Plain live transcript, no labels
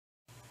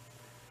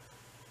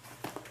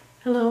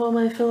Hello all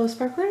my fellow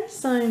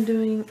sparklers, I'm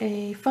doing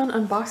a fun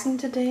unboxing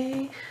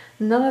today.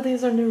 None of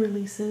these are new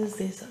releases.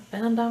 These have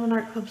been on Diamond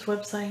Art Club's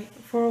website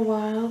for a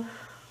while.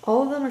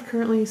 All of them are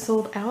currently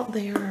sold out.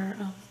 They are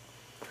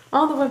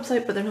on the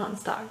website, but they're not in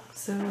stock.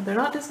 So they're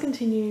not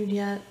discontinued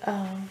yet,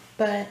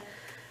 but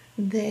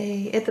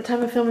at the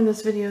time of filming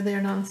this video, they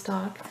are not in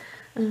stock.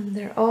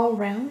 They're all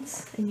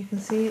rounds, and you can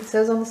see it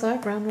says on the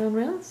side, round, round,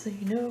 round, so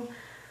you know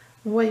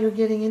what you're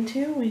getting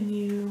into when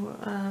you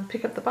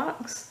pick up the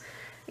box,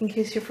 in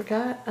case you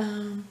forgot.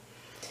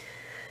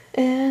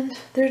 And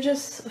they're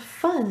just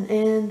fun,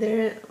 and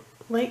they're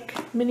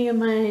like many of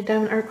my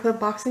Diamond Art Club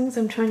boxings.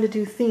 I'm trying to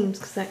do themes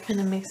because that kind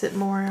of makes it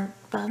more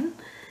fun,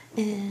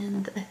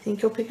 and I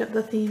think you'll pick up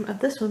the theme of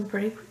this one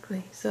pretty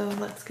quickly. So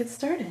let's get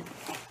started.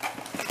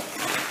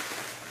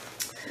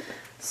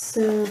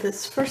 So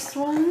this first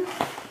one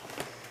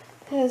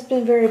has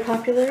been very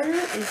popular.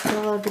 It's got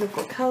a lot of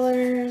beautiful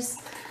colors,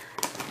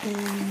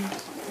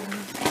 and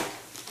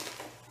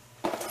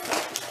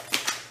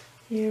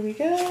here we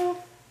go.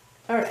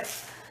 Alright,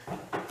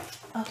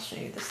 I'll show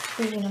you this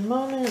thing in a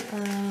moment.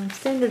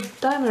 Standard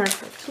Diamond Art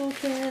Club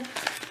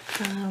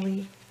toolkit.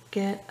 We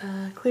get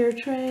a clear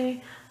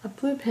tray, a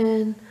blue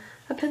pen,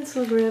 a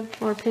pencil grip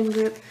or pen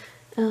grip,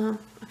 a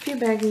few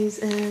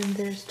baggies, and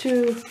there's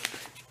 2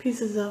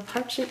 pieces of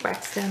heart-shaped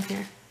wax down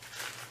here.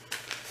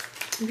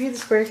 If you get the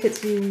square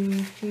kits,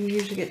 you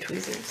usually get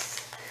tweezers,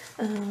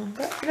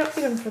 but we don't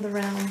need them for the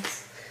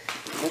rounds.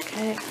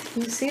 Okay,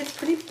 you see it's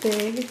pretty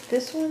big.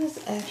 This one is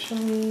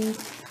actually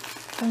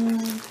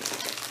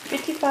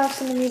 55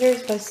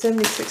 centimeters by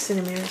 76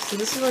 centimeters, so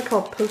this is what I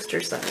call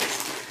poster size.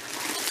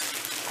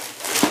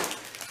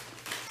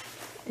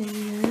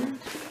 And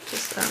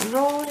just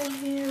unroll it in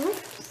here.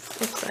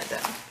 Whoops, upside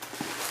down.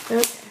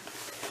 Okay.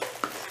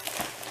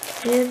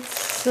 It's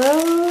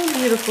so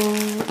beautiful,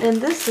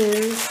 and this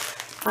is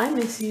I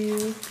Miss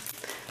You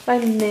by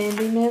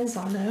Mandie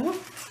Manzano.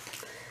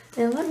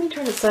 And let me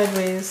turn it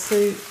sideways so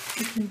you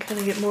can kind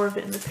of get more of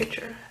it in the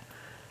picture.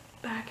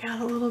 Back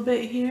out a little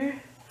bit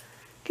here.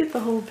 Get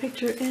the whole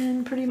picture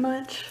in pretty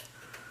much.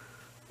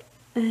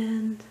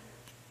 And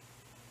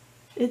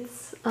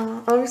it's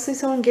obviously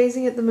someone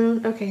gazing at the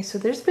moon. Okay, so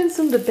there's been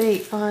some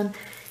debate on,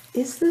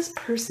 is this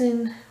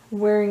person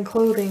wearing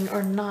clothing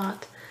or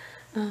not?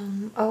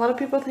 A lot of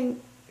people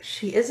think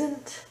she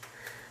isn't,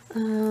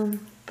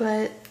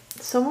 but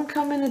someone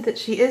commented that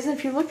she is.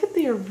 If you look at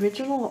the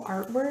original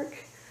artwork,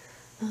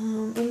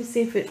 let me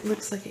see if it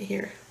looks like it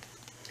here.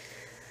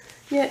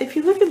 Yeah, if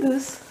you look at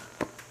this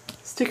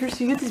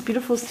stickers, you get these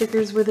beautiful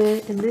stickers with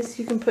it, and this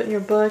you can put in your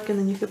book, and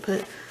then you could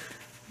put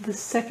the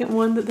second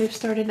one that they've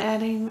started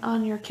adding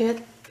on your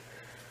kit,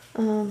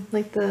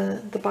 like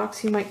the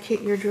box you might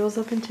kit your drills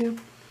up into.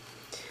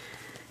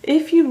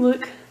 If you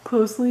look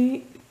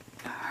closely,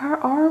 her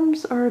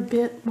arms are a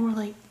bit more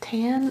like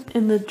tan,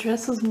 and the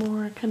dress is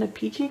more kind of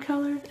peachy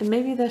colored, and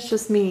maybe that's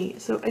just me.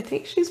 So I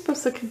think she's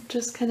supposed to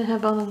just kind of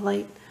have on a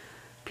light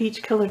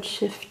peach colored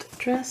shift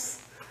dress,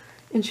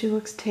 and she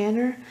looks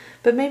tanner,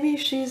 but maybe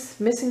she's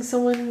missing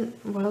someone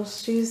while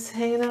she's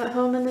hanging out at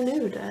home in the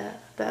nude.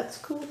 That's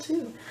cool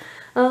too.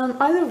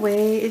 Either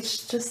way,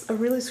 it's just a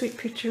really sweet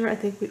picture. I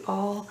think we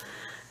all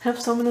have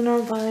someone in our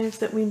lives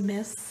that we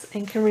miss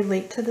and can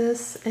relate to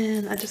this,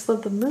 and I just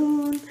love the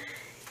moon.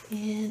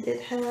 And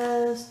it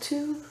has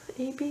 2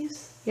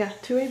 ABs. Yeah,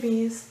 2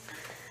 ABs.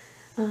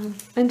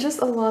 And just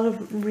a lot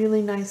of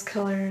really nice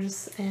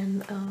colors,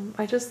 and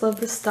I just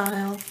love the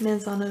style,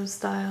 Manzano's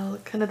style,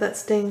 kind of that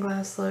stained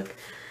glass look,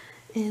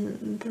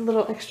 and the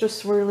little extra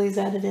swirlies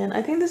added in.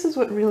 I think this is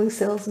what really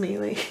sells me.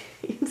 Like,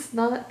 it's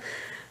not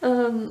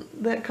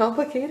that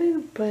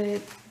complicated,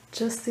 but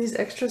just these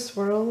extra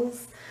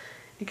swirls,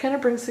 it kind of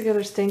brings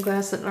together stained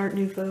glass and Art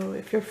Nouveau.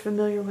 If you're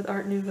familiar with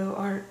Art Nouveau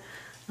art,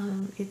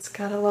 it's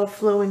got a lot of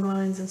flowing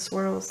lines and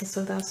swirls, and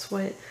so that's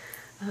what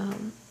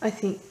I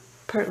think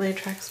partly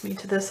attracts me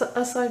to this,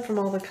 aside from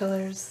all the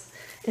colors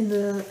in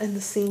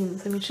the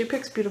scenes. I mean, she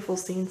picks beautiful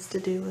scenes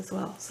to do as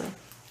well. So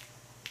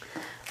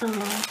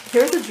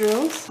here are the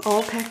drills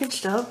all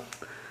packaged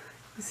up.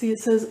 You see it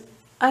says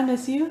I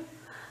Miss You.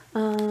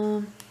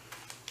 Are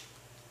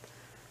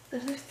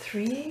there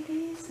 3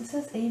 ABs? It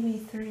says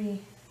AB3.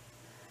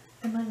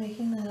 Am I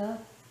making that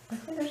up? I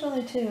think there's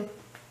only 2.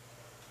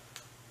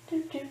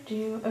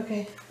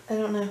 Okay, I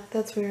don't know.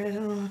 That's weird. I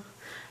don't know.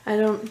 I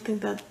don't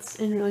think that's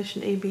in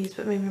relation to ABs,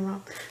 but maybe I'm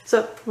wrong.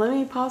 So let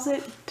me pause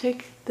it,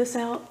 take this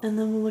out, and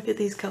then we'll look at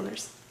these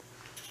colors.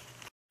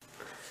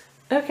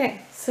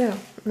 Okay, so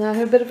now I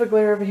have a bit of a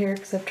glare over here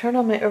because I've turned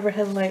on my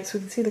overhead light so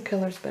we can see the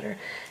colors better.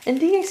 And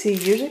DAC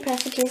usually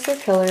packages their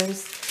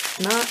colors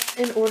not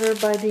in order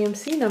by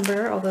DMC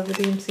number, although the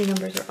DMC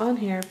numbers are on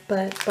here,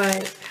 but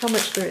by how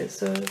much there is.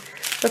 So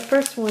the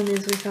first one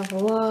is we have a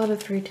lot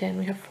of 310.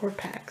 We have 4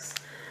 packs.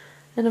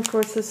 And of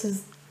course this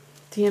is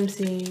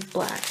DMC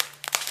black.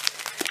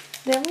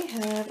 Then we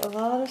have a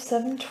lot of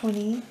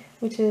 720,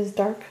 which is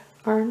dark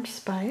orange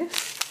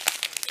spice,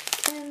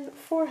 and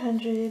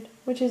 400,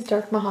 which is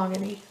dark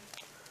mahogany.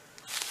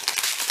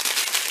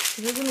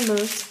 So those are the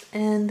most.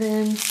 And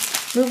then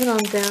moving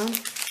on down,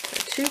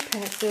 2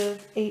 packs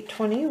of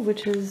 820,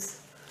 which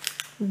is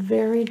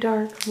very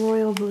dark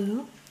royal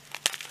blue.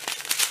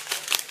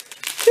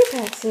 2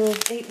 packs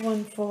of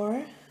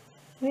 814,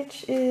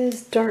 which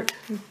is dark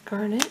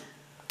garnet.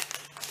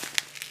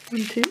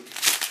 1, 2.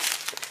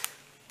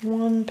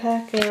 1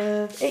 pack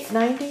of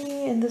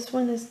 890, and this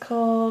one is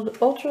called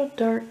Ultra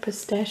Dark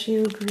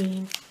Pistachio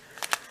Green.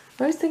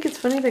 I always think it's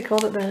funny they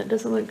called it that. It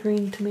doesn't look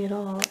green to me at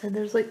all. And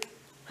there's like,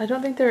 I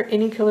don't think there are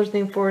any colors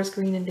named forest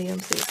green in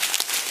DMC.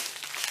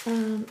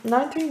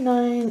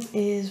 939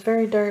 is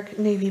very dark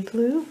navy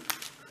blue.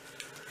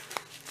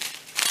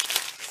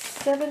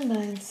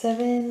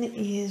 797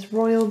 is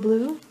royal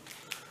blue.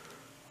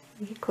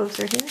 Get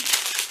closer here.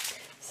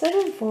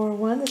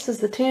 741, this is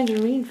the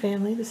tangerine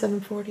family, the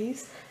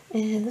 740s.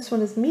 And this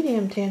one is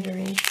medium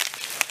tangerine.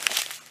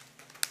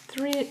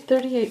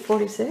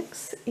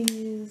 3846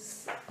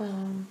 is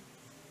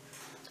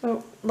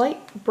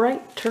light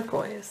bright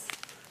turquoise.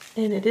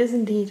 And it is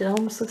indeed, it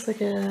almost looks like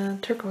a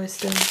turquoise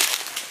stone.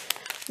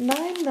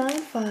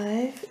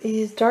 995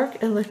 is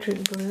dark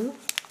electric blue.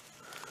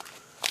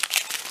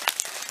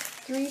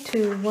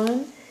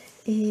 321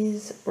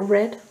 is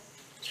red,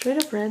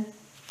 straight up red.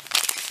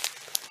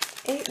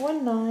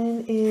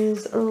 819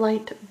 is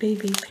light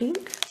baby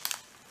pink.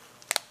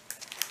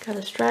 Got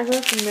a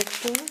straggler from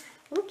next door.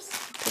 Oops,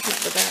 took it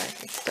to the bag.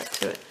 It's stuck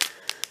to it.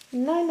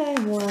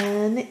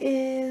 991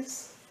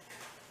 is,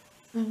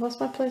 I lost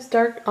my place,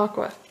 dark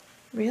aqua.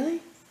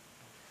 Really?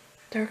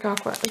 Dark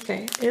aqua.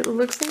 Okay, it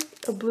looks like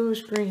a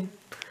bluish green.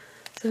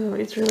 So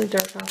it's really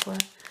dark aqua.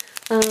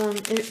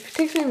 It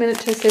takes me a minute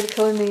to say the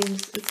color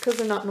names. It's because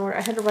they're not in order.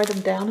 I had to write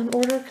them down in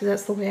order because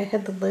that's the way I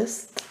had the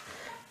list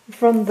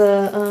from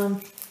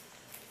the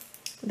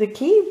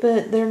key,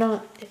 but they're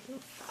not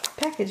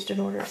packaged in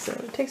order, so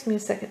it takes me a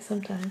second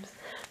sometimes.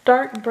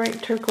 Dark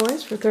bright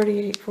turquoise for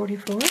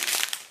 3844.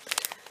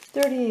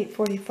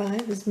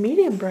 3845 is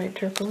medium bright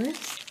turquoise.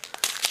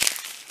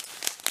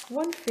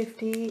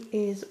 150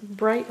 is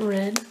bright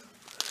red.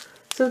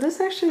 So this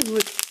actually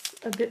looks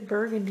a bit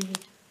burgundy.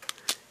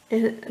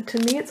 And to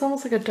me it's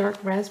almost like a dark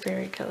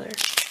raspberry color.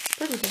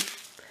 Pretty good.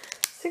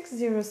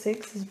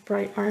 606 is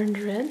bright orange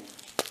red.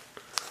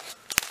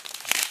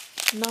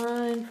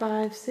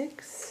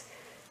 956.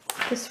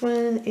 This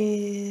one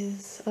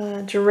is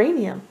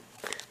geranium,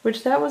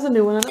 which that was a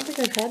new one. I don't think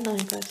I've had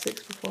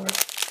 956 before.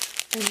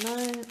 And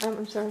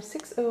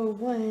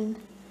 601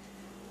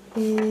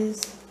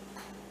 is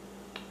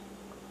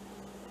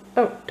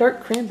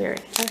dark cranberry.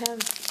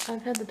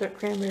 I've had the dark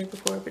cranberry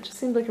before, but it just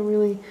seemed like a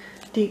really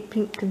deep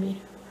pink to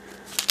me.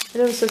 I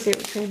don't associate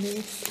with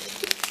cranberries.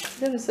 I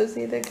don't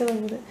associate that color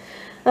with it.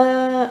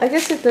 I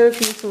guess if those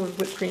mixed with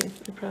whipped cream,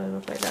 it would probably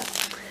look like that.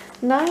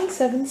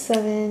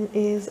 977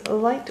 is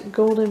light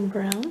golden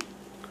brown.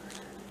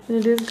 And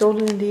it is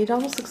golden indeed. It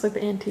almost looks like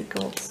the antique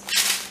golds.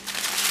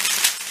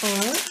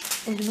 Alright,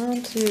 and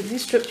on to,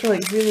 these strips are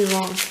like really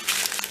long.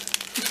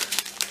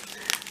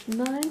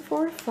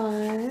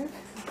 945.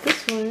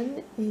 This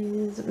one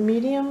is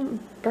medium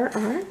burnt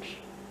orange.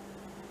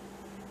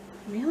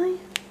 Really?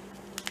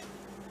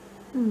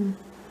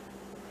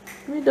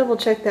 Let me double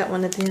check that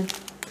one at the end.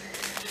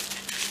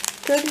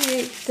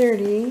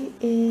 3830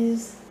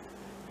 is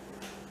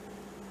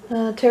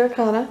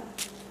terracotta.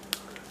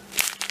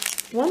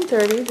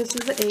 130, this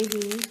is the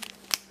AB.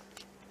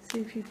 See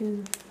if you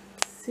can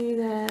see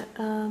that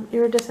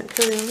iridescent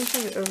coating. Let me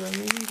turn it over.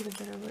 Maybe you can get a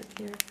better look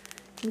here.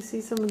 You can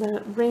see some of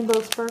that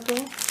rainbow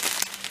sparkle.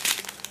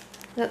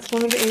 That's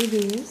one of the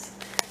ABs.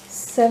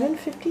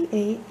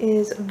 758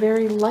 is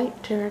very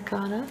light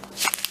terracotta.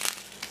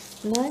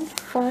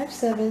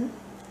 957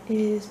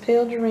 is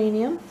pale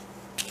geranium.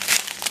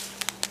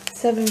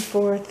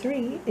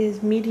 743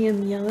 is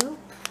medium yellow.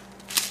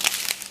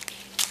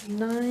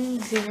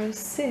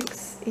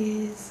 906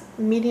 is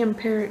medium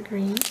parrot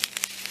green.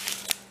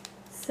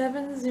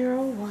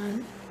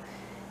 701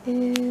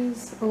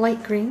 is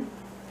light green.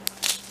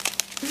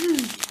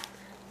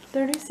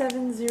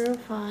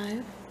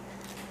 3705.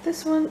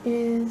 This one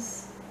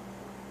is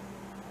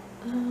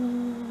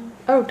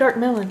dark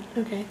melon.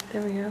 Okay,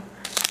 there we go.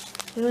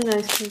 Really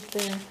nice pink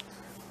there.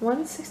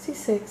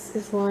 166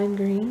 is lime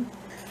green.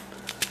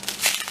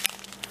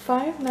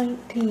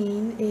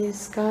 519 is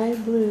sky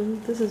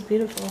blue. This is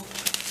beautiful.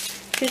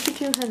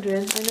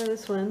 5200. I know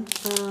this one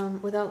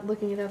without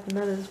looking it up, and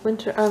that is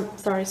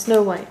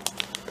Snow White.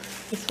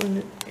 This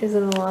one is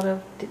in a lot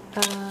of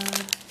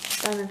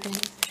diamond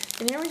paintings.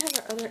 And here we have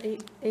our other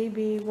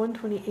AB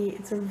 128.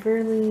 It's a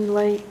really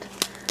light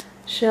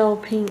shell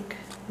pink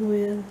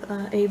with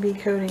AB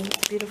coating.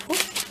 It's beautiful.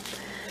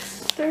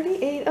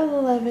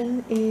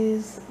 3811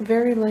 is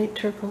very light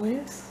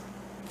turquoise.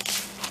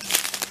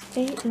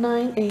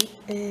 898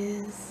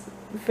 is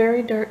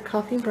very dark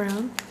coffee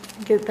brown.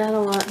 You get that a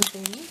lot in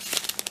paintings.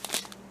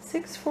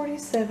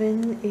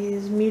 647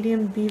 is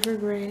medium beaver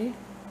gray.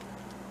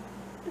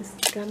 It's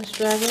got a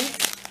straggler.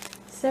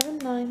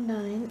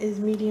 799 is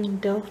medium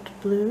delft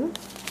blue.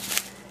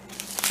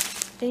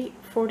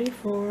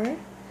 844.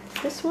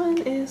 This one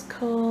is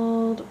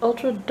called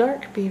ultra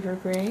dark beaver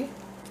gray.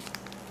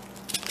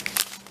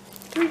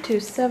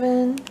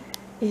 327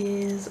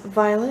 is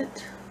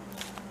violet.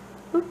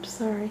 Oops,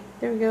 sorry.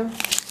 There we go.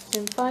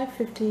 And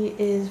 550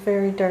 is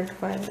very dark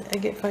violet. I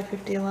get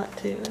 550 a lot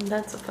too, and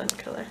that's a fun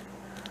color.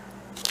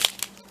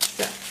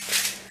 So,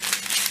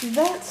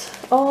 that's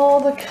all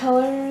the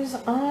colors.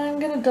 I'm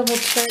gonna double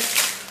check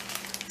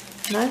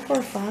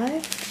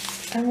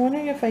 945. I'm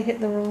wondering if I hit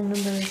the wrong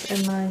numbers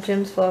in my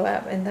Gems Flow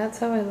app, and that's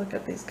how I look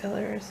up these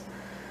colors.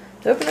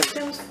 So open up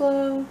Gems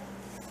Flow.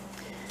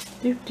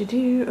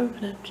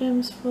 Open up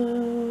Gems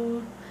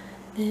Flow.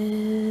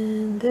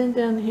 And then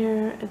down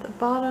here at the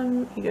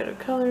bottom, you go to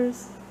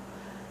colors.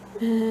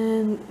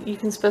 And you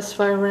can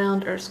specify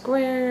round or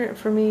square.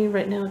 For me,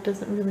 right now, it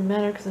doesn't really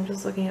matter because I'm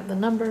just looking at the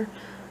number.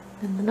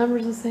 And the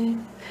number's the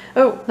same.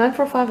 Oh,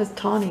 945 is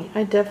tawny.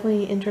 I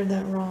definitely entered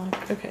that wrong.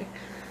 Okay.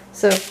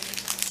 So,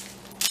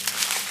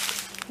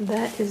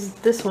 that is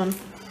this one.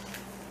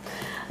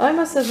 I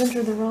must have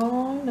entered the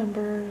wrong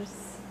numbers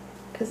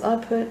because I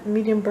put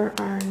medium burnt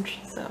orange.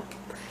 So,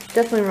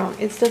 definitely wrong.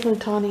 It's definitely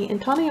tawny.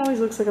 And tawny always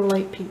looks like a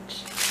light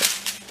peach.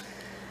 So.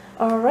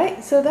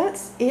 Alright, so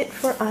that's it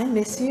for I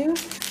Miss You.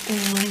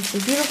 And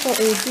some beautiful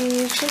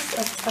ADs. Just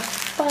a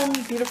fun,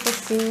 beautiful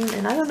scene.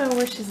 And I don't know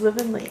where she's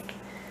living, like,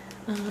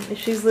 if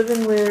she's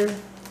living where,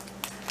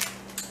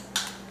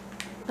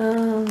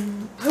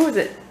 who is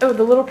it? Oh,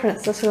 the Little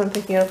Prince, that's who I'm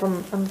thinking of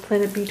on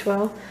planet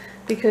B12,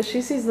 because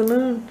she sees the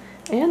moon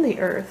and the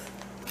earth.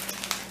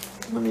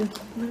 Let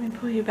me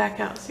pull you back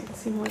out so you can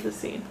see more of the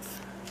scene.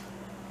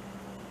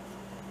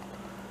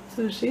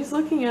 So she's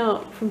looking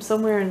out from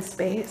somewhere in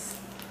space.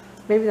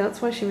 Maybe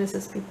that's why she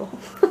misses people.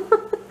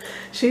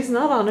 She's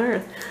not on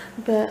Earth.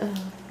 But,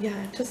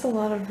 yeah, just a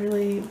lot of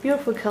really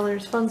beautiful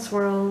colors, fun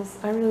swirls.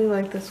 I really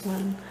like this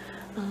one.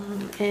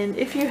 And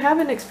if you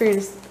haven't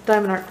experienced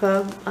Diamond Art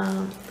Club,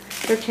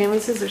 their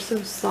canvases are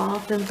so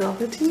soft and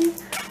velvety.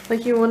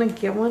 Like, you want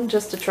to get one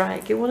just to try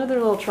it. Get one of their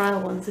little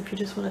trial ones if you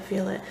just want to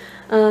feel it.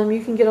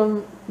 You can get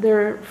them,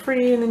 they're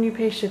free, and then you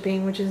pay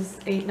shipping, which is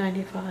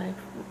 $8.95.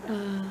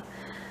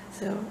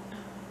 So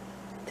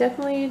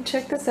definitely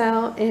check this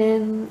out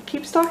and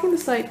keep stalking the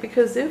site,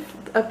 because if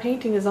a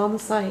painting is on the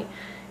site,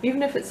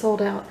 even if it's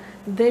sold out,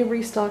 they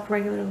restock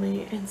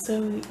regularly, and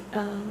so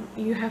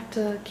you have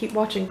to keep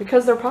watching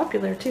because they're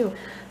popular too.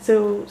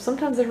 So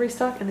sometimes they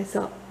restock and they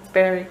sell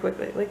very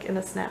quickly, like in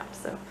a snap.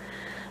 So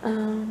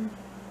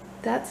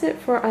that's it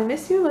for I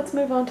Miss You. Let's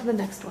move on to the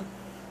next one.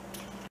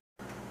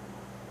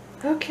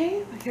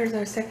 Okay, here's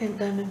our second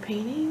diamond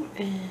painting,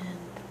 and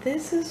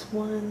this is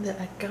one that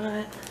I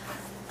got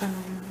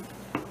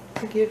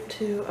to give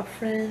to a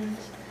friend,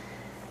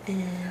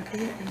 and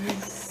it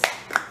is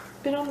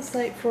been on the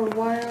site for a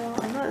while.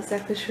 I'm not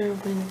exactly sure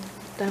when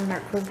Diamond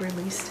Art Club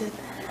released it,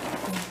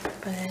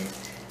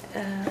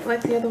 but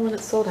like the other one,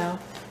 it's sold out.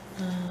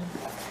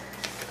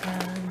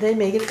 They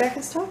may get it back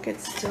in stock.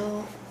 It's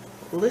still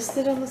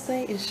listed on the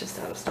site. It's just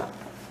out of stock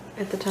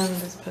at the time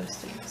of this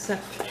posting. So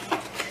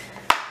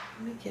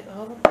let me get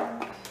all of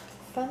the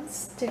fun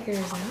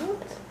stickers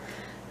out.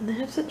 And they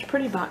have such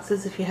pretty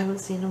boxes if you haven't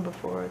seen them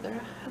before. They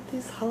have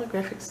these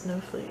holographic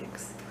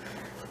snowflakes.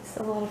 It's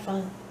a lot of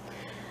fun.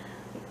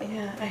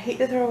 Yeah, I hate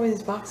that they're always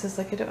these boxes.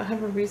 Like, I don't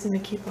have a reason to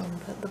keep them,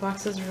 but the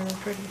boxes are really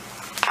pretty.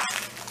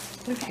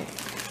 Okay,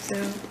 so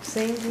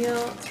same deal.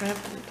 It's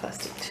wrapped in a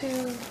plastic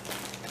tube.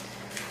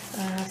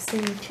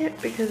 Same kit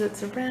because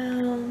it's a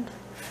round,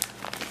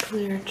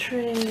 clear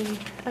tray,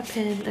 a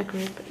pen, a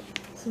grip,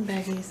 some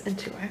baggies, and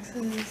 2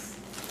 axes.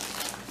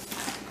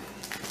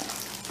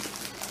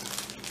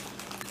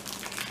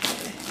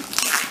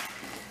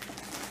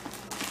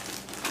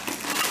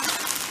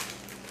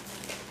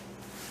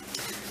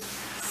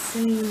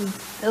 Same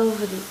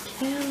velvety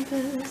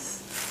canvas,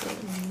 so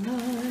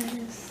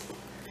nice.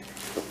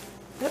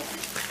 Yep.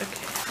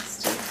 Okay, let's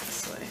do it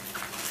this way.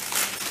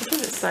 I'll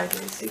put it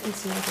sideways so you can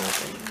see the whole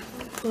thing.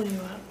 I'll pull you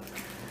up.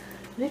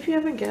 And if you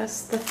haven't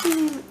guessed, the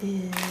theme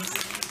is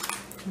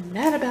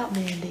Mad About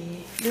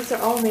Mandie. These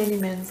are all Mandie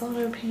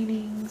Manzano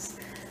paintings,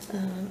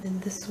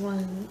 and this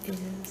one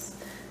is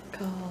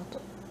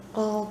called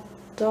All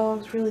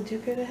Dogs Really Do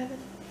Go to Heaven.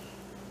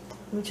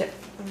 Let me check.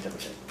 Let me double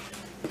check.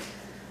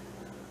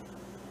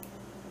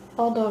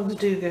 All dogs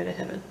do go to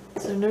heaven.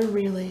 So no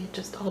really,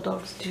 just all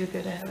dogs do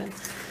go to heaven.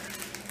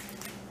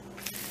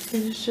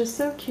 And it's just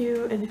so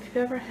cute. And if you've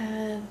ever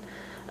had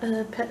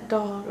a pet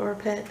dog or a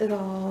pet at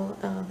all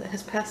that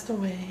has passed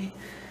away,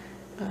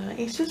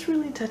 it's just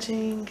really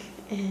touching.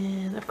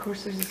 And of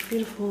course there's this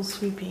beautiful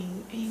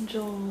sweeping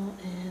angel,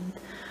 and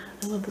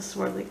I love the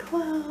swirly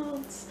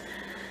clouds.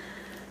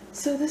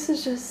 So this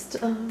is just,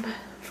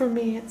 for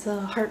me, it's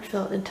a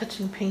heartfelt and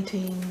touching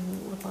painting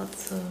with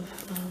lots of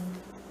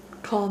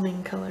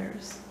calming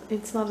colors.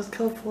 It's not as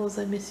colorful as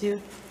I Miss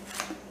You,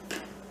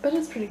 but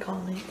it's pretty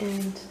calming.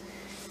 And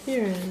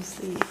here is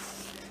the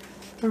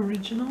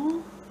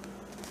original,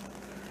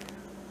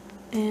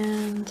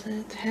 and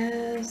it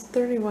has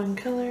 31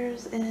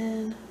 colors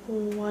and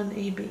 1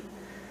 AB.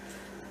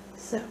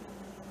 So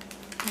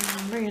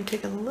we're going to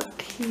take a look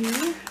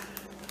here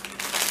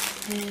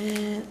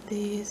at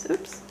these.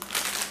 Oops.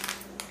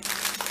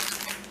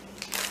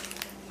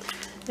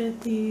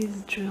 at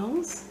these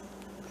drills,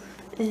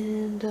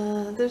 and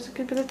there's a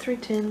good bit of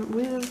 310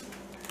 with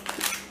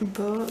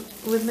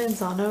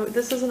Manzano.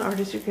 This is an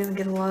artist you're going to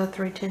get a lot of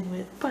 310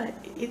 with, but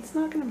it's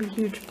not going to be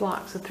huge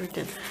blocks of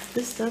 310.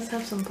 This does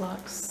have some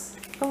blocks,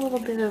 a little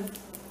bit of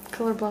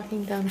color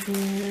blocking down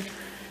here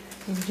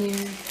and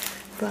here,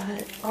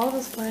 but all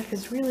this black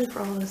is really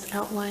for all this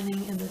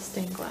outlining and this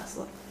stained glass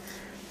look.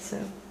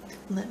 So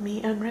let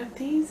me unwrap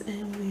these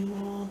and we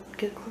will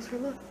get a closer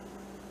look.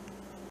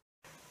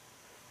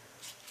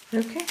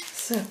 Okay,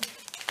 so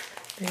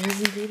there is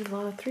indeed a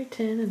lot of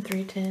 310, and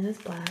 310 is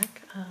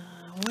black.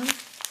 1,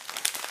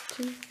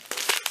 2,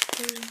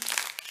 3,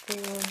 4,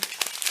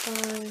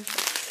 5,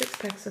 6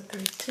 packs of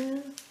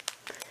 310.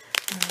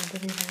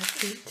 Then we have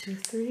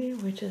 823,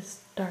 which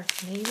is dark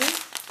navy.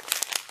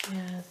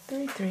 And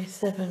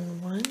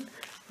 3371,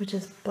 which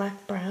is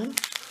black brown.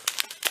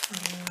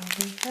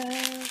 We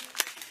have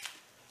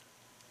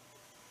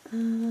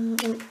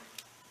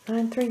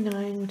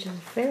 939, which is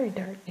very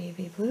dark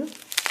navy blue.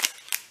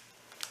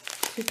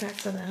 2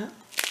 packs of that.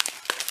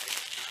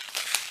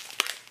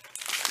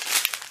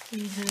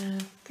 We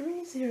have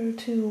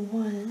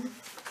 3021. I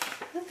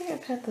don't think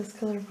I've had this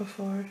color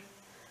before.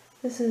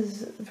 This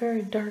is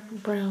very dark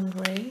brown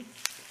gray.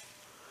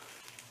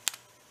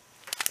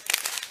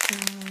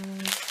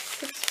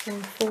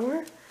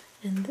 644,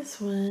 and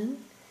this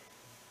one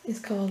is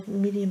called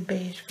medium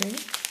beige gray.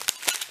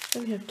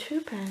 Then we have 2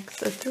 packs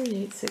of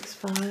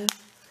 3865,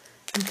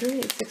 and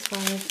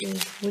 3865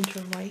 is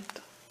winter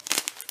white.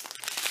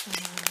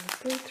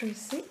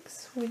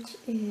 336, which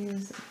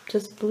is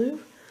just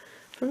blue.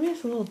 For me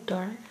it's a little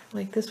dark,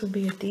 like this would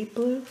be a deep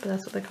blue, but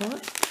that's what they call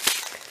it.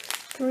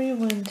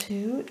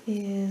 312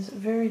 is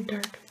very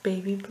dark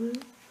baby blue.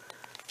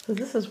 So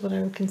this is what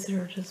I would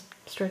consider just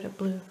straight up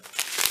blue.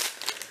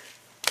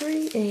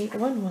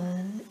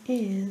 3811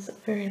 is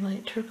very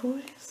light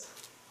turquoise.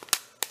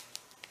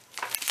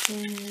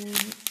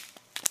 And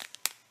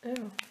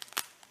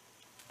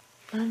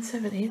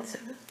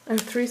 9787. Oh,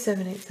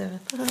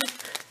 3787.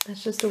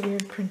 That's just a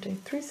weird printing.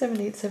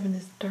 3787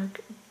 is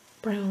dark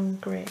brown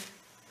gray.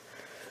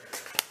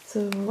 So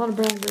a lot of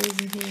brown grays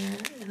in here,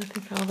 and I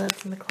think all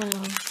that's in the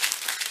clouds.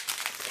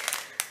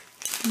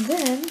 And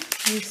then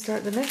we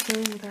start the next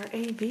one with our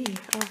AB,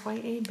 our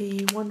white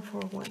AB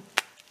 141.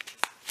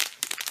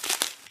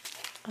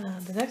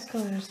 The next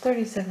color is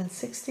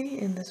 3760,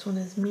 and this one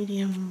is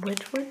medium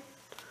Wedgwood.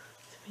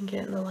 So we can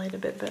get in the light a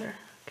bit better.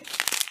 Okay.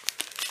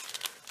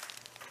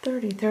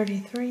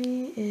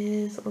 3033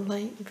 is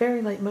light,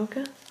 very light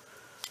mocha.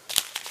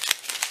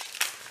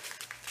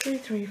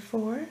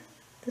 334.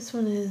 This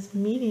one is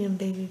medium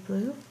baby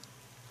blue.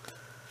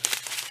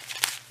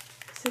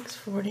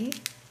 640.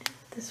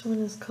 This one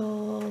is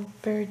called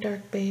very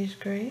dark beige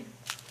gray.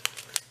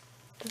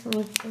 Doesn't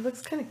look, it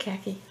looks kind of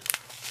khaki.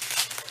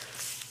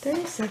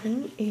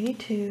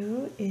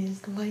 3782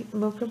 is light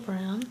mocha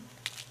brown.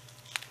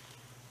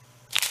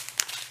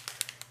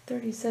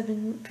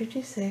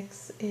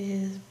 3756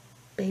 is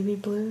baby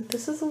blue.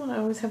 This is the one I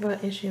always have an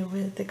issue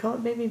with. They call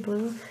it baby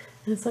blue,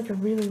 and it's like a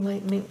really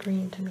light mint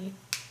green to me.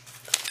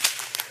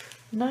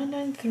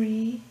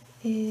 993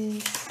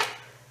 is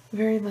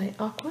very light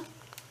aqua,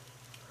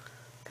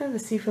 kind of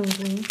a seafoam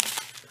green.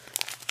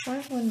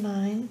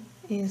 519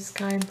 is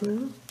sky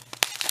blue.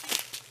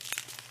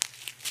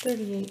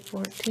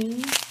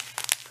 3814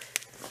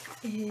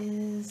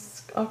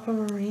 is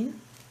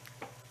aquamarine.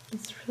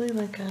 It's really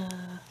like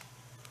a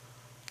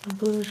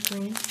bluish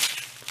green.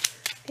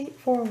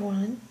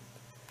 841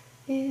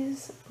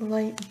 is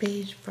light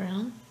beige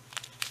brown.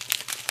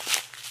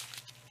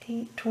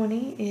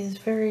 820 is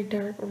very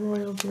dark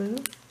royal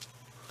blue.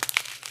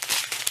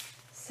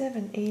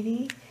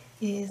 780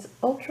 is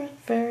ultra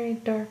very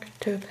dark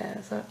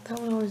topaz. That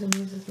one always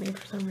amuses me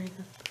for some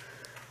reason. I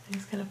think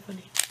it's kind of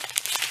funny.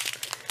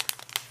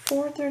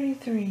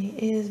 433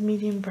 is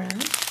medium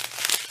brown.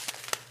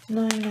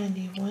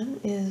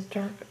 991 is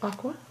dark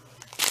aqua.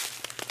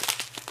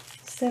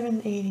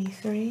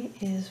 783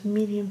 is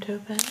medium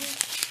topaz.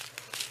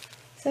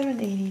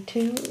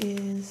 782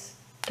 is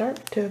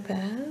dark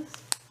topaz.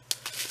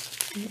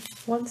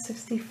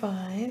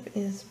 165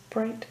 is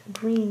bright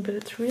green, but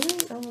it's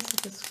really almost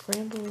like a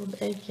scrambled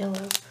egg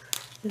yellow.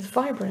 It's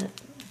vibrant,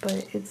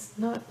 but it's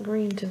not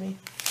green to me.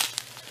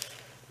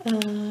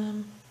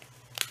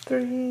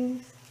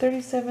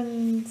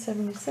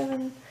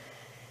 3777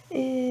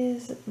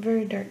 is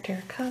very dark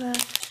terracotta,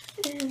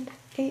 and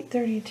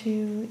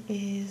 832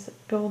 is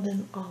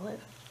golden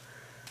olive.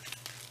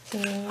 So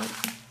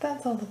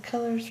that's all the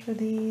colors for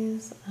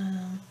these.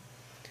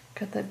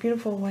 Got that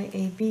beautiful white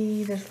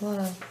AB. There's a lot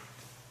of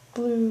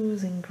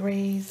blues and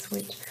grays,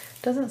 which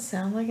doesn't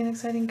sound like an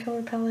exciting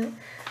color palette,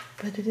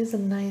 but it is a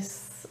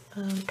nice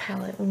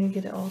palette when you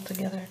get it all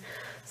together.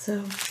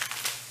 So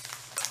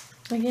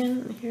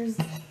again, here's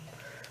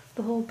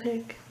the whole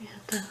pick. You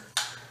have to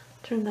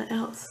turn that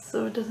out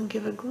so it doesn't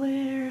give a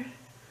glare.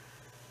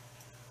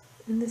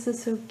 And this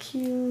is so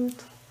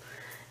cute.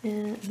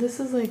 And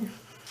this is like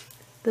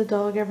the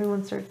dog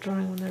everyone starts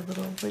drawing when they're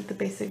little, like the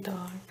basic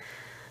dog.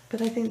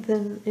 But I think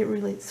then it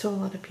relates to a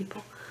lot of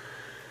people.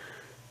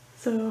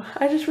 So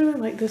I just really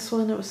like this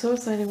one. It was so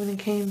exciting when it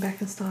came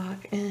back in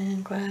stock,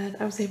 and glad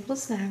I was able to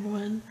snag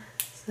one.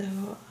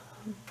 So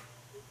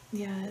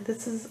yeah,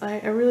 this is,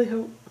 I really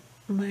hope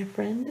my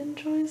friend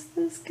enjoys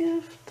this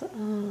gift.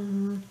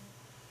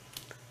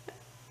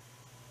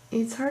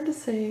 It's hard to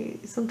say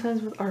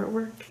sometimes with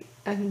artwork,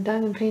 I mean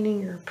diamond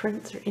painting or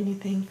prints or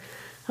anything,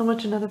 how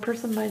much another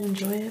person might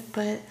enjoy it,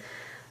 but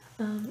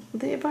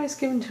the advice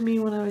given to me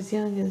when I was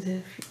young is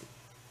if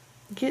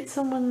get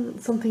someone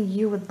something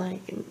you would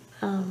like,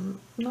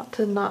 not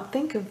to not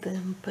think of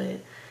them, but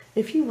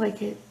if you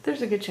like it,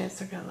 there's a good chance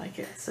they're gonna like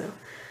it. So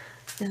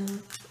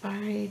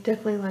I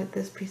definitely like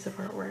this piece of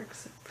artwork.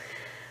 So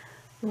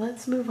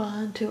let's move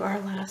on to our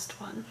last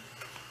one.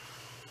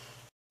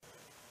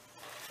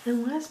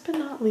 And last but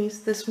not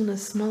least, this one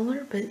is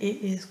smaller, but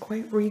it is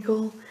quite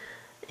regal.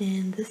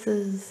 And this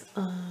is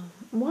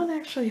one I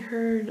actually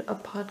heard a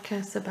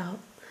podcast about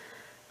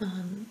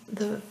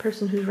the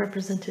person who's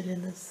represented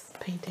in this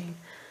painting.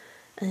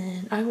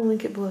 And I will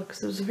link it below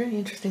because it was a very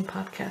interesting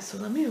podcast. So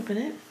let me open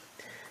it.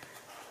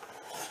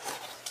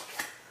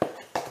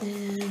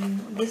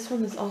 And this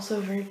one is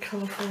also very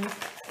colorful.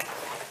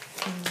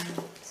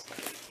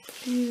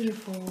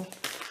 Beautiful.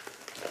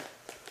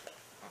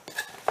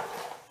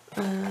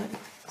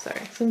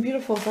 Sorry, some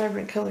beautiful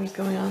vibrant colors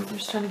going on. I'm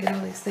just trying to get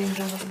all these things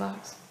out of the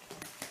box.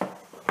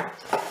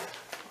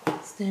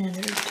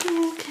 Standard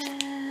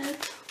toolkit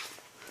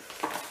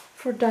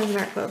for Diamond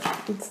Art Club.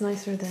 It's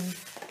nicer than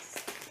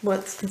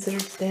what's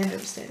considered standard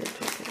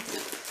toolkits.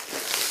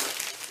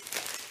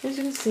 As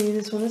you can see,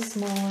 this one is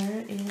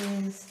smaller. It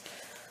is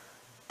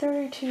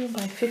 32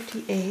 by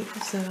 58,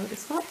 so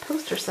it's not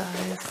poster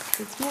size.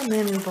 It's more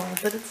manageable,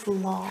 but it's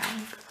long.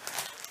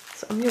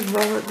 So I'm going to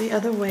roll it the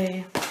other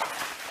way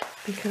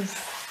because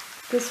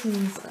this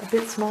one's a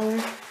bit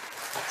smaller,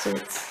 so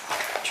it's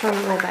trying to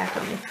roll back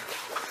on me.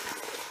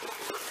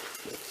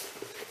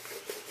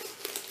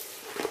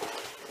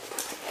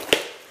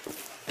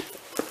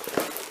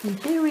 And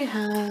here we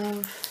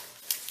have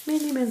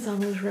Mandie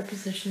Manzano's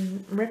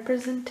representation,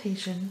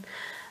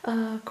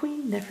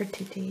 Queen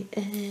Nefertiti,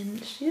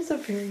 and she is a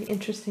very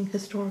interesting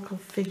historical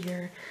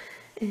figure.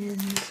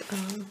 And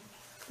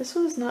this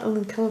one is not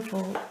only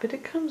colorful, but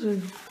it comes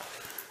with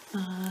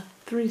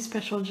 3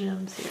 special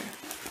gems here.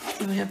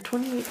 So we have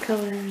 28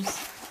 colors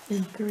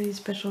and 3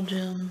 special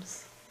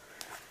gems.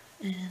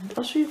 And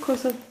I'll show you a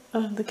close-up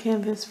of the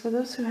canvas. For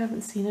those who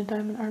haven't seen a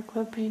Diamond Art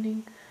Club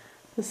painting,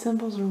 the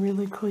symbols are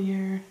really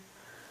clear.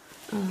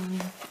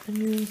 I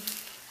mean,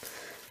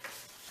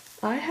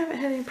 I haven't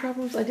had any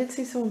problems. I did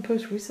see someone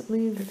post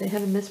recently that they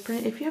had a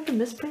misprint. If you have a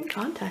misprint,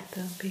 contact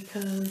them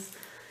because,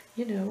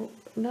 you know,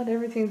 not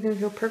everything's going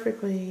to go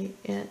perfectly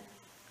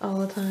all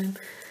the time.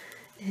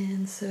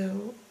 And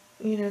so,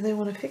 you know, they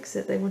want to fix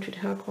it. They want you to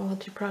have a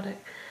quality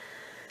product.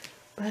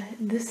 But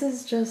this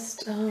is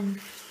just, I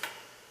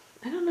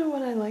don't know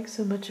what I like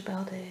so much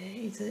about it.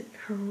 Is it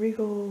her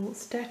regal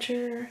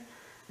stature?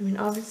 I mean,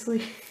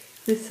 obviously,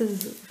 this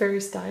is very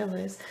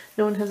stylized.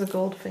 No one has a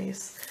gold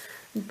face.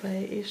 But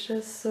it's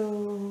just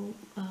so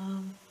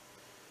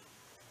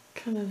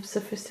kind of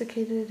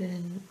sophisticated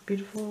and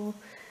beautiful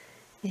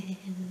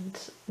and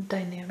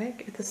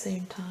dynamic at the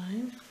same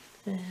time.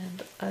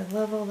 And I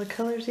love all the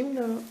colors, even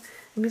though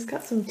I mean, it's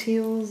got some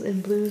teals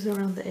and blues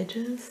around the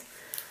edges.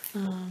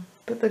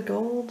 But the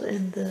gold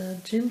and the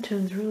gem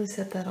tones really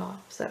set that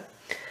off. So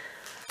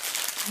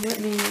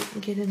let me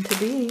get into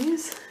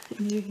these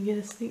and you can get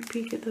a sneak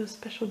peek at those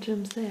special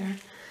gems there.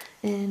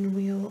 And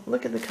we'll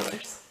look at the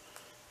colors.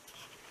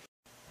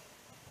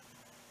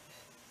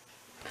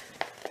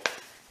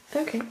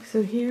 Okay,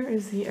 so here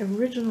is the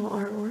original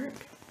artwork.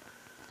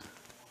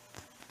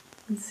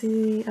 And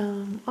see,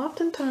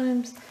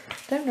 oftentimes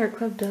Diamond Art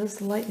Club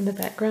does lighten the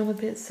background a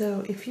bit,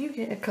 so if you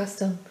get a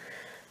custom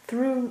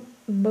through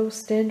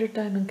most standard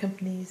diamond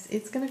companies,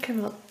 it's going to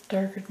come out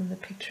darker than the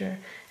picture.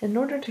 In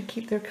order to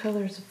keep their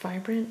colors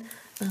vibrant,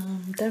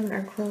 Diamond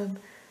Art Club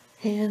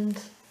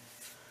hand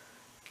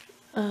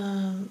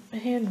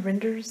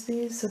renders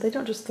these, so they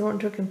don't just throw it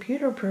into a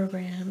computer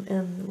program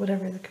and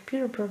whatever the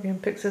computer program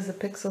picks as a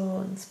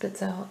pixel and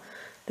spits out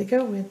they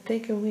go in,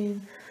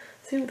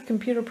 see what the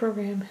computer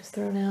program has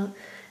thrown out,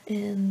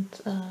 and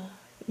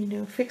you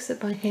know, fix it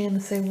by hand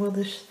and say, well,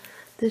 this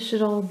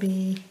should all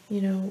be, you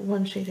know,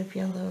 one shade of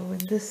yellow,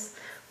 and this,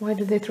 why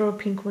did they throw a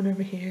pink one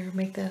over here,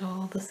 make that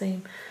all the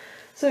same.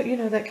 So, you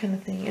know, that kind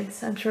of thing.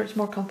 I'm sure it's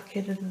more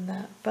complicated than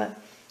that,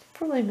 but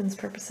for layman's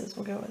purposes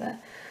we'll go with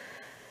that.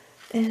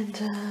 And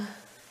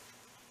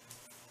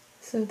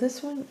so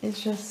this one is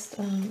just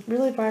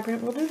really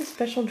vibrant. We'll do the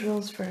special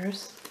drills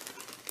first.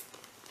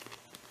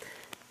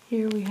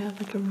 Here we have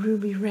like a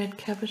ruby red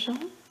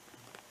cabochon.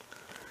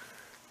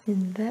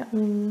 And that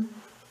one,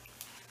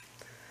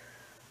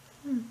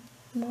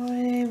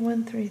 why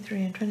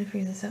 133? I'm trying to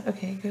figure this out.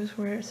 Okay, it goes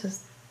where it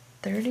says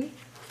 30.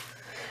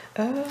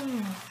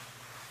 Oh,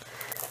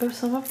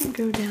 some of them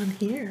go down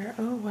here.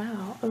 Oh,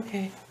 wow.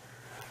 Okay.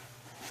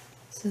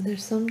 So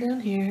there's some down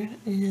here,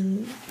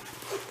 and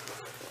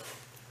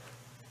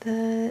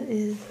that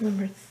is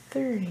number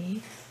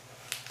 30.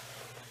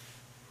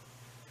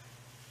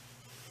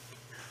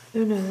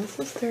 Oh no, this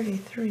is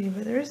 33,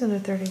 but there isn't a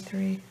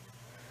 33.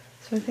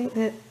 So I think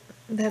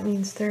that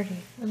means 30.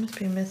 That must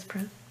be a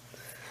misprint.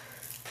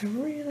 I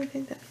really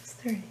think that means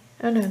 30.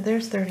 Oh no,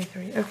 there's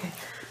 33. Okay.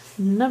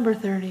 Number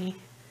 30.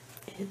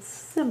 It's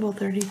symbol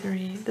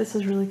 33. This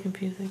is really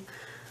confusing.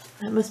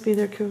 That must be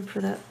their code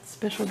for that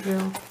special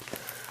drill.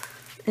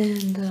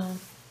 And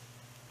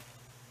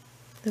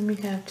then we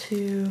have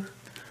 2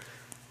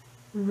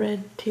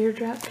 red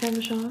teardrop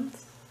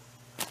cabochons.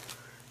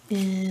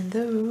 And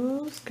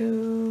those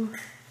go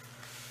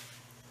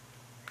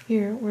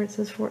here where it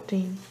says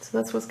 14. So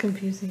that's what's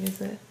confusing, is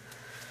that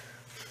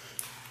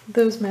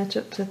those match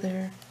up to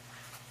their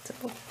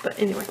symbol. But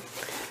anyway,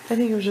 I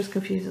think I was just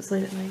confused. It's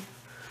late at night.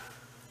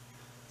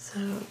 So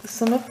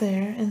some up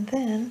there, and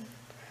then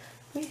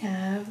we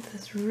have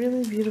this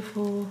really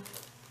beautiful,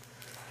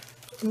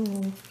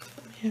 ooh,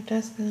 you have to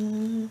ask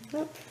them,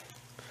 nope.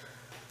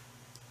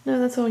 No,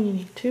 that's all you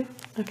need, 2?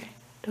 Okay,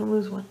 don't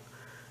lose one.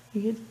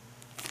 You get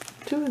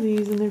 2 of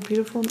these and they're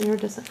beautiful and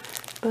iridescent.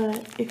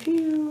 But if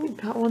you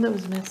got one that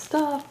was messed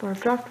up or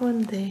dropped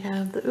one, they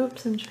have the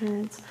oops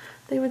insurance.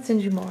 They would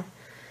send you more.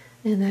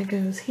 And that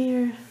goes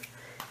here,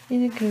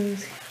 and it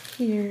goes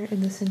here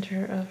in the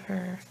center of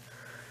her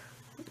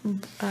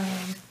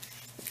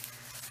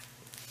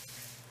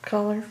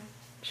collar.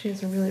 She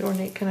has a really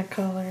ornate kind of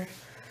collar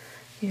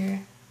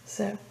here.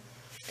 So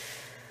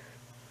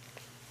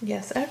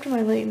yes, after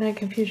my late night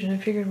confusion, I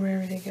figured where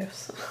everything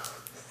goes.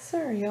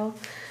 Sorry y'all.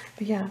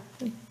 But yeah,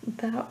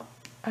 that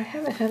I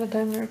haven't had a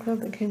Diamond Art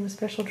Club that came with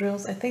special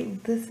drills. I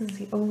think this is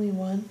the only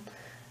one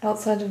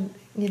outside of,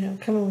 you know,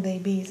 coming with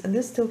ABs, and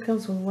this still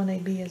comes with 1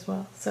 AB as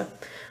well. So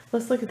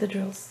let's look at the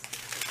drills.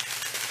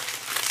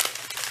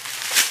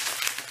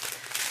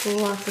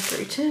 Lots of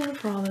 310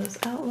 for all those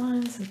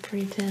outlines, and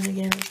 310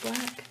 again with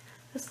black.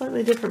 A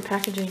slightly different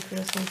packaging for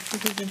this one.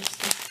 This is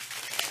interesting.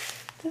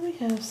 Then we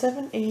have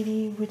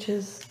 780, which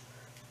is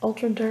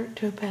ultra dark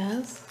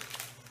topaz.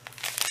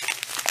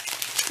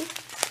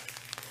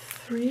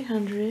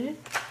 300.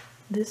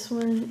 This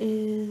one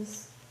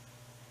is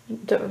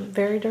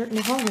very dark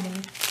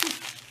mahogany.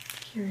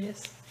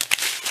 Curious.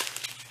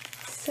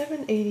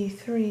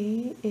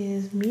 783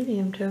 is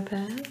medium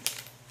topaz.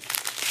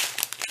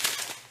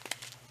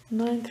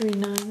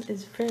 939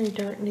 is very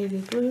dark navy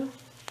blue.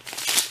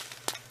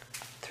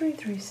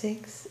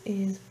 336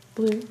 is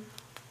blue.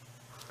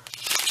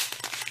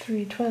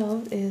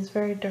 312 is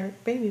very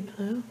dark baby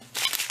blue.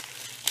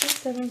 And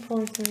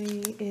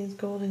 743 is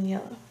golden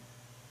yellow.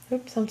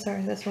 Oops, I'm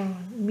sorry, that's the wrong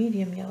one.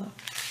 Medium yellow.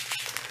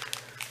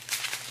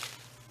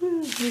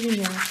 Medium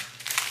yellow.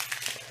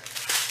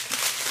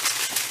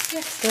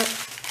 Next up,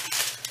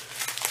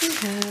 we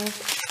have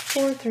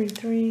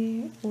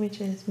 433,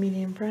 which is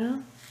medium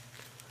brown.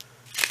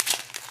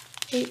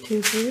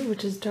 823,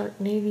 which is dark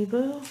navy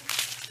blue.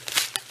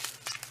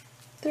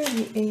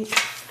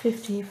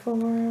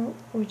 3854,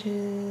 which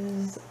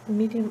is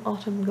medium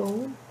autumn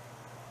gold.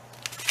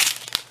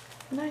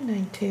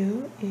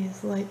 992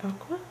 is light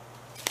aqua.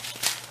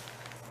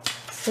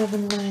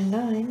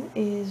 799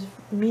 is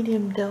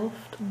medium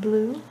delft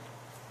blue.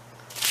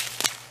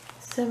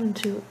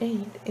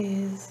 728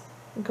 is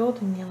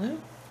golden yellow.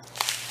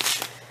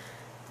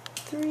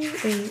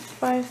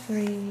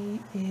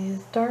 3853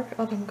 is dark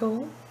autumn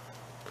gold.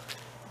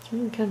 It's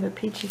really kind of a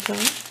peachy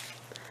color.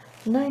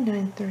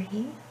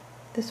 993,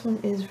 this one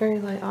is very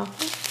light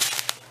aqua.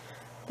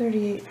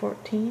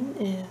 3814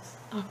 is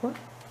aqua.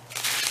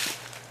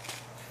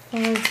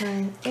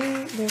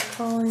 598 they're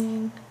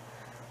calling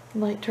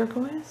light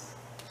turquoise.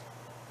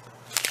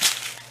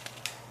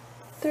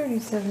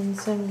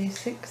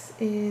 3776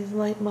 is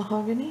light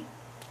mahogany.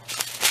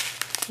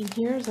 And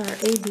here's our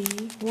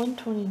AB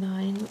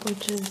 129,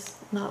 which is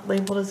not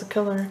labeled as a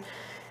color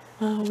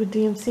with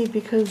DMC,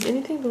 because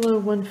anything below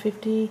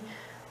 150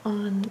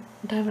 on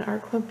Diamond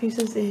Art Club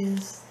pieces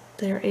is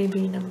their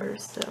AB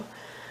numbers. So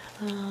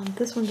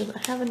this one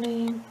doesn't have a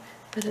name,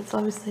 but it's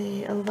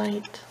obviously a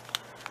light,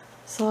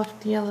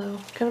 soft yellow,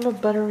 kind of a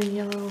buttery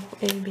yellow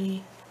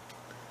AB.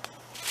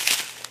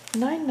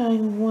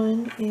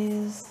 991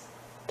 is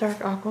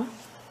dark aqua.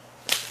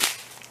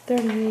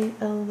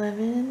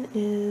 3811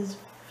 is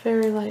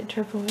very light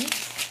turquoise.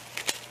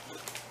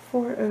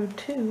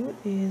 402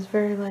 is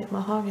very light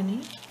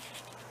mahogany.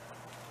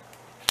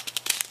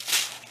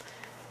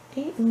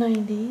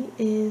 890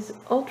 is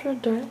ultra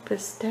dark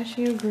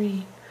pistachio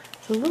green.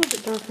 It's a little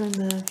bit darker in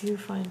the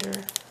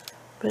viewfinder,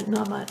 but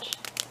not much.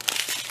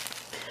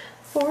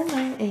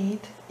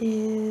 498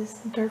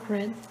 is dark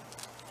red.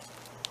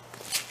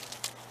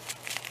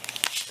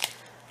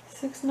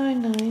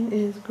 699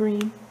 is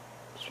green,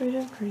 straight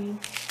up green.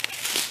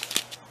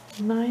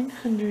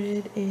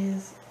 900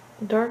 is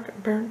dark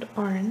burnt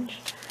orange.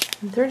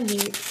 And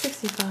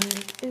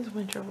 3865 is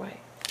winter white.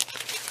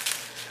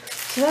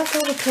 So that's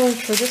all the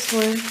colors for this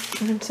one.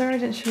 And I'm sorry I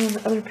didn't show them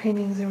the other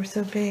paintings, they were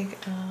so big,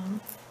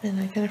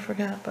 and I kind of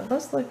forgot. But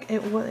let's look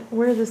at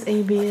where this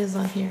AB is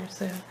on here.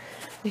 So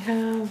we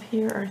have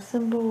here our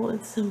symbol,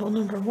 it's symbol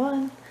number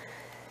 1.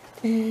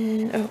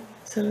 And oh,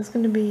 so it's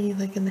going to be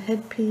like in the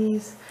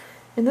headpiece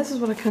And this is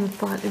what I kind of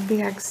thought, it'd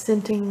be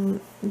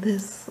accenting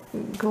this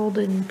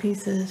golden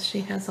pieces she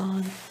has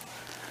on.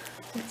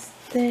 It's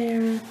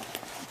there.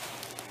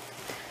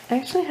 I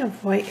actually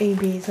have white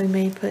ABs I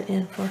may put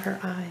in for her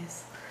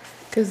eyes,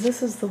 because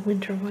this is the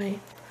winter white.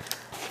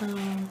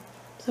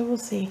 So we'll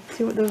see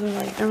what those are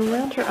like. And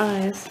around her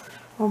eyes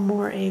are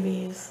more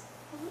ABs,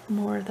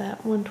 more of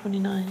that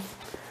 129.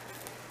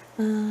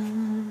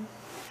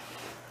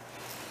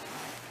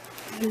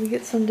 Do we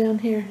get some down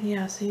here?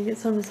 Yeah, so you get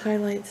some of his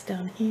highlights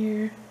down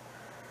here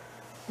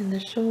in the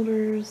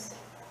shoulders.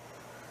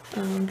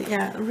 But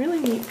yeah, a really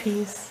neat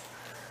piece.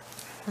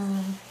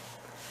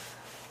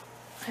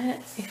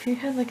 If you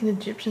had like an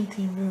Egyptian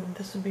themed room,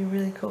 this would be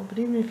really cool. But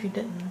even if you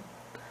didn't,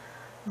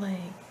 like,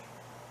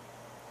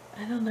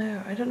 I don't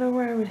know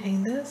where I would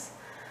hang this.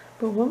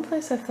 But one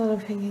place I've thought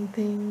of hanging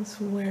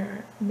things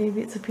where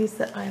maybe it's a piece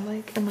that I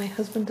like and my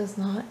husband does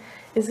not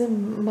is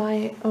in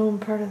my own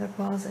part of the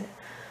closet.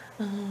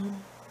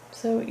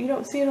 So you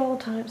don't see it all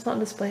the time, it's not on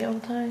display all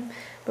the time,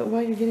 but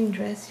while you're getting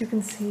dressed you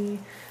can see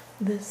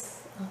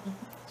this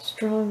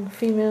strong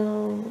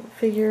female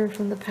figure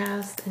from the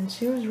past, and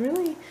she was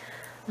really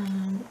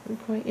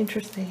quite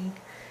interesting,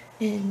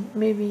 and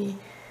maybe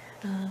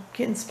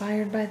get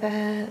inspired by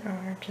that,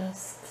 or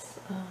just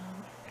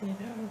you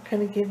know,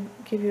 kind of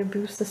give you a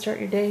boost to start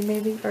your day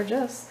maybe, or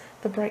just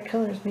the bright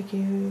colors make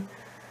you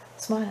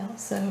smile.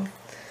 So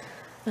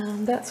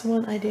that's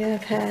one idea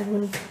I've had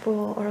when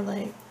people are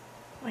like,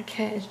 my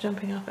cat is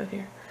jumping off of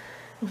here.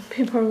 When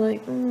people are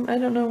like, I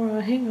don't know where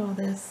I'll hang all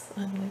this.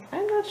 I'm like,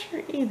 I'm not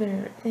sure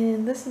either.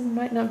 And this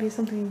might not be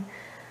something,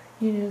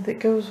 you know, that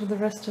goes with the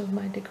rest of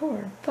my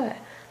decor. But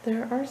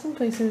there are some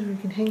places where you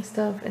can hang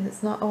stuff and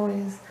it's not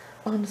always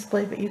on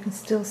display, but you can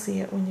still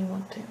see it when you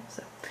want to.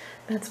 So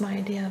that's my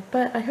idea.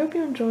 But I hope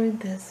you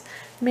enjoyed this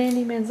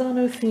Mandie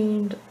Manzano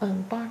themed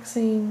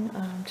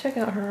unboxing. Check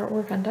out her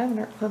artwork on Diamond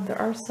Art Club.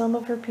 There are some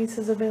of her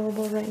pieces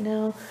available right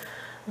now.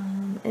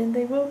 And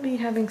they will be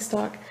having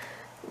stock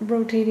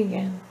rotating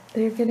in.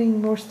 They're getting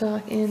more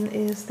stock in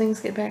as things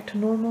get back to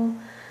normal.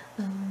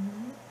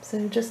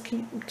 So just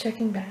keep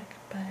checking back.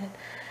 But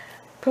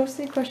post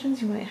any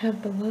questions you might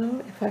have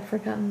below. If I've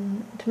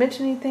forgotten to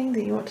mention anything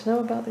that you want to know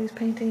about these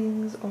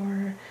paintings,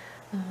 or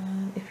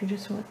if you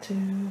just want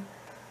to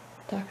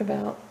talk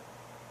about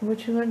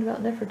what you learned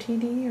about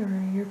Nefertiti,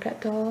 or your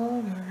pet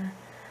dog, or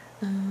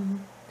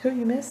who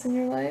you miss in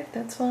your life,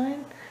 that's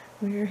fine.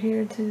 We're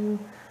here to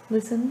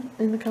listen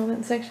in the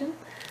comment section.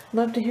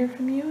 Love to hear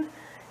from you,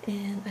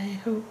 and I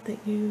hope that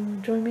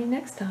you join me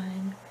next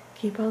time.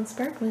 Keep on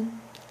sparkling.